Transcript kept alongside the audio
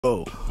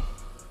Oh,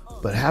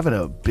 But having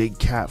a big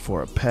cat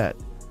for a pet,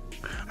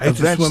 I used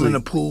to swim eventually- in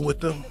the pool with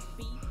them.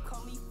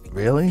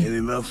 really? Yeah, they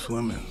love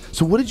swimming.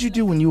 So what did you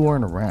do when you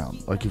weren't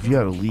around? Like if you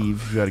had to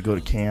leave, if you had to go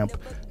to camp,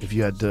 if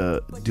you had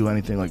to do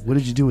anything, like what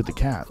did you do with the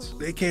cats?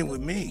 They came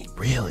with me.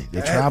 Really?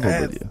 They I traveled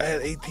had, with you? I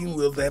had 18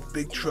 wheels. They had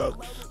big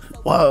trucks.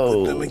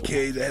 Whoa. Put them in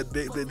cage.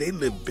 They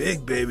live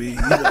big, baby. You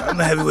know, I'm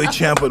the heavyweight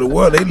champ of the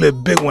world. They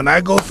live big. When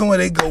I go somewhere,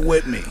 they go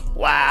with me.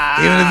 Wow.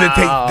 Even if it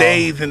takes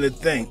days in the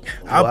thing.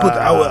 I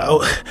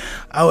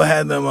would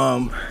have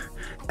them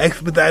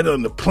expedited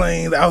on the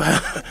planes.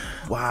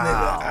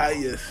 Wow.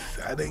 Nigga,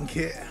 I didn't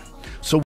care.